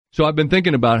So I've been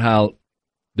thinking about how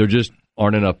there just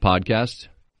aren't enough podcasts.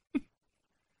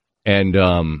 And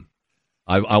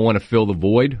I want to fill the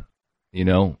void. You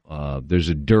know, there's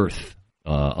a dearth,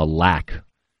 a lack,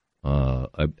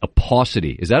 a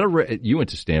paucity. Is that you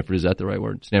went to Stanford, is that the right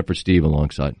word? Stanford Steve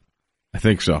alongside. I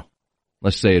think so.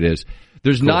 Let's say it is.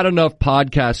 There's not enough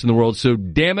podcasts in the world, so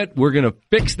damn it, we're going to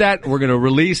fix that. We're going to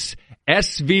release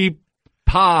SVPod.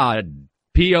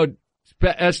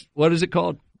 What is it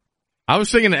called? I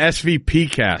was thinking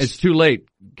SVP cast. It's too late.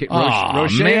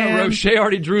 Roche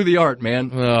already drew the art, man.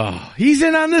 He's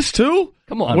in on this too?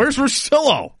 Come on. Where's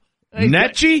Rosillo?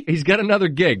 Netchi? He's got another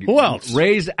gig. Who else?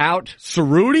 Ray's out.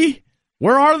 Cerruti?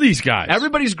 Where are these guys?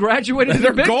 Everybody's graduated.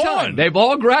 They're big gone. Time. They've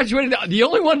all graduated. The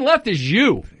only one left is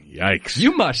you. Yikes.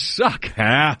 You must suck.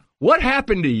 Huh? What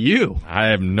happened to you? I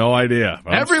have no idea.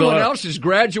 Everyone else has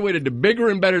graduated to bigger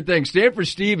and better things. Stanford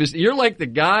Steve you're like the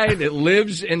guy that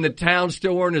lives in the town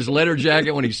still wearing his leather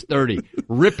jacket when he's 30,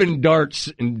 ripping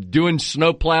darts and doing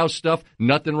snowplow stuff.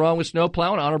 Nothing wrong with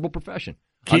snowplow, an honorable profession.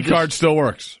 Key card still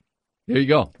works. There you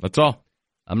go. That's all.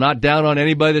 I'm not down on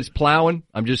anybody that's plowing.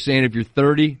 I'm just saying if you're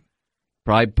 30,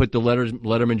 probably put the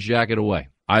Letterman jacket away.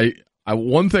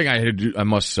 One thing I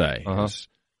must say is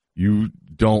you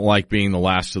don't like being the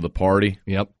last of the party.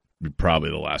 Yep. You're probably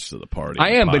the last of the party.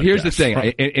 I am, but here's the thing.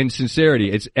 In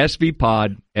sincerity, it's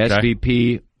SVPod,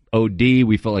 SVPod.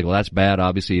 We felt like, well, that's bad.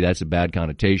 Obviously, that's a bad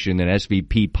connotation. And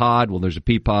SVPod, well, there's a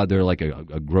Peapod. They're like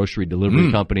a grocery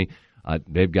delivery company.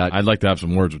 They've got. I'd like to have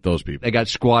some words with those people. They got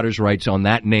squatters' rights on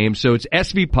that name. So it's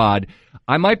SVPod.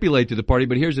 I might be late to the party,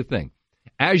 but here's the thing.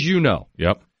 As you know,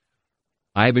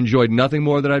 I've enjoyed nothing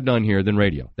more that I've done here than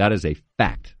radio. That is a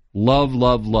fact. Love,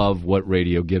 love, love what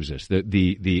radio gives us.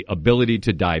 The ability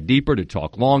to dive deeper, to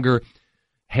talk longer.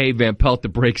 Hey, Van Pelt, the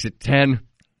break's at 10.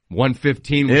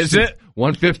 1:15. Is it?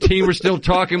 1:15, we're still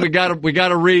talking. We got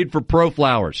to read for Pro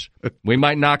Flowers. We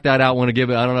might knock that out. Want to give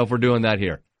it. I don't know if we're doing that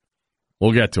here.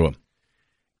 We'll get to him.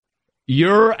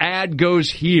 Your ad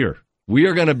goes here. We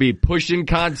are going to be pushing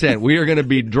content. We are going to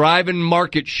be driving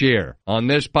market share on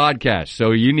this podcast.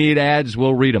 So you need ads,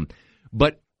 we'll read them.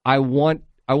 But I want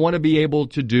to be able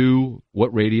to do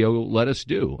what radio let us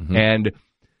do. Mm-hmm. And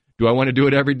do I want to do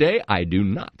it every day? I do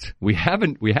not. We have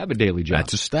a daily job.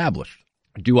 That's established.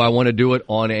 Do I want to do it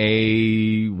on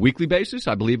a weekly basis?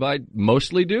 I believe I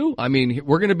mostly do. I mean,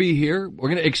 we're going to be here. We're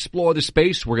going to explore the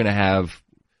space. We're going to have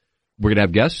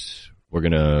guests. We're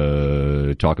going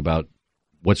to talk about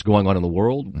what's going on in the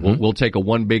world. Mm-hmm. We'll take a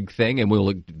one big thing and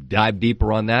we'll dive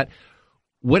deeper on that.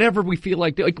 Whatever we feel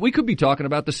like we could be talking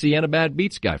about the Sienna Bad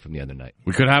Beats guy from the other night.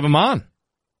 We could have him on.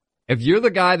 If you're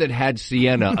the guy that had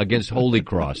Sienna against Holy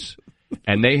Cross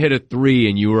and they hit a 3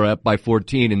 and you were up by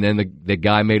 14 and then the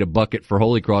guy made a bucket for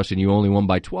Holy Cross and you only won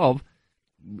by 12,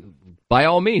 by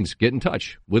all means, get in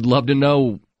touch. Would love to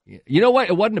know. You know what?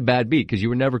 It wasn't a bad beat because you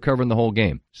were never covering the whole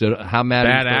game. So how mad?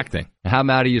 Bad acting. How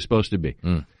mad are you supposed to be?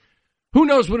 Who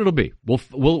knows what it'll be?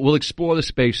 We'll explore the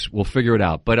space. We'll figure it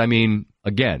out. But I mean,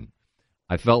 again,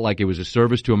 I felt like it was a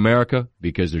service to America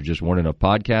because there just weren't enough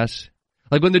podcasts.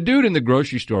 Like when the dude in the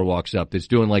grocery store walks up that's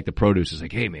doing like the produce, is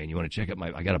like, hey man, you want to check out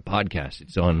I got a podcast.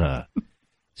 It's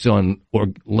on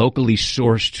locally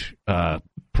sourced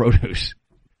produce.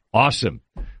 Awesome.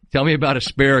 Tell me about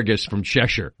asparagus from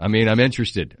Cheshire. I mean, I'm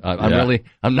interested.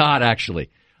 I'm not actually.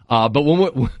 But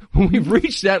when we've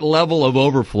reached that level of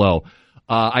overflow,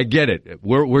 I get it.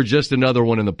 We're just another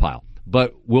one in the pile.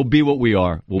 But we'll be what we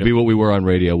are. We'll be what we were on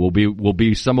radio. We'll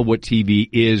be some of what TV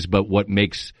is, but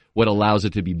what allows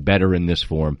it to be better in this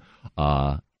form.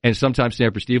 And sometimes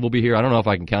Stanford Steve will be here. I don't know if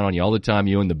I can count on you all the time.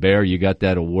 You and the Bear, you got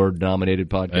that award-nominated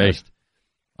podcast. Hey,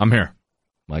 I'm here.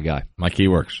 My guy. My key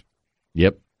works.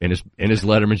 Yep. In his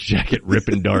Letterman's jacket,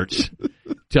 ripping darts,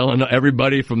 telling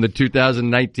everybody from the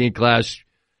 2019 class,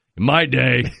 in my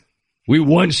day, we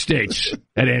won states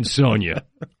at Ansonia.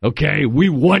 Okay, we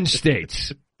won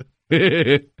states.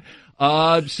 So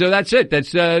that's it.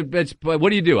 That's what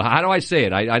do you do? How do I say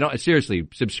it? I don't seriously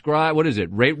subscribe. What is it?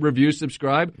 Rate, review,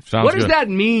 subscribe. Sounds what does good. that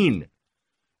mean?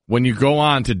 When you go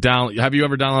on to download, have you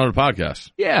ever downloaded a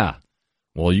podcast? Yeah.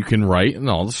 Well, you can write and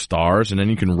all the stars, and then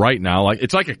you can write now. Like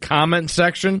it's like a comment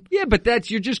section. Yeah, but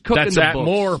you're just cooking the books.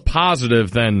 More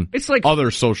positive than it's like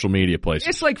other social media places.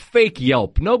 It's like fake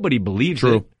Yelp. Nobody believes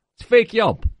True. it. It's fake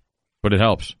Yelp. But it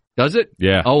helps. Does it?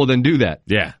 Yeah. Oh, well, then do that.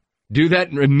 Yeah. Do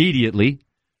that immediately.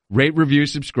 Rate, review,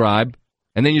 subscribe,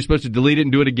 and then you're supposed to delete it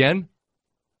and do it again?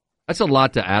 That's a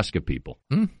lot to ask of people.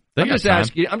 I'm just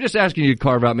asking you to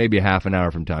carve out maybe a half an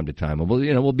hour from time to time.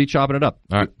 We'll be chopping it up.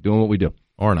 All right. Doing what we do.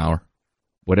 Or an hour.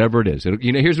 Whatever it is.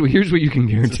 Here's what you can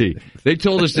guarantee. They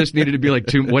told us this needed to be like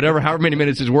however many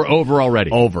minutes is. We're over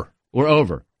already. Over. We're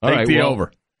over. All right. Take the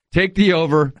over. Take the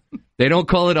over. They don't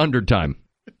call it undertime.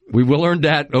 We will learn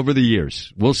that over the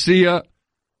years. We'll see you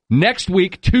next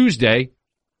week, Tuesday,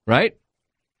 right?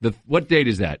 What date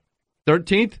is that?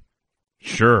 13th?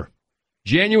 Sure.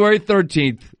 January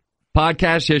 13th,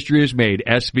 podcast history is made.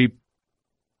 SVPod.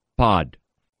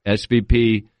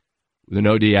 SVP with an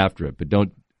OD after it. But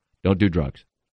don't do drugs.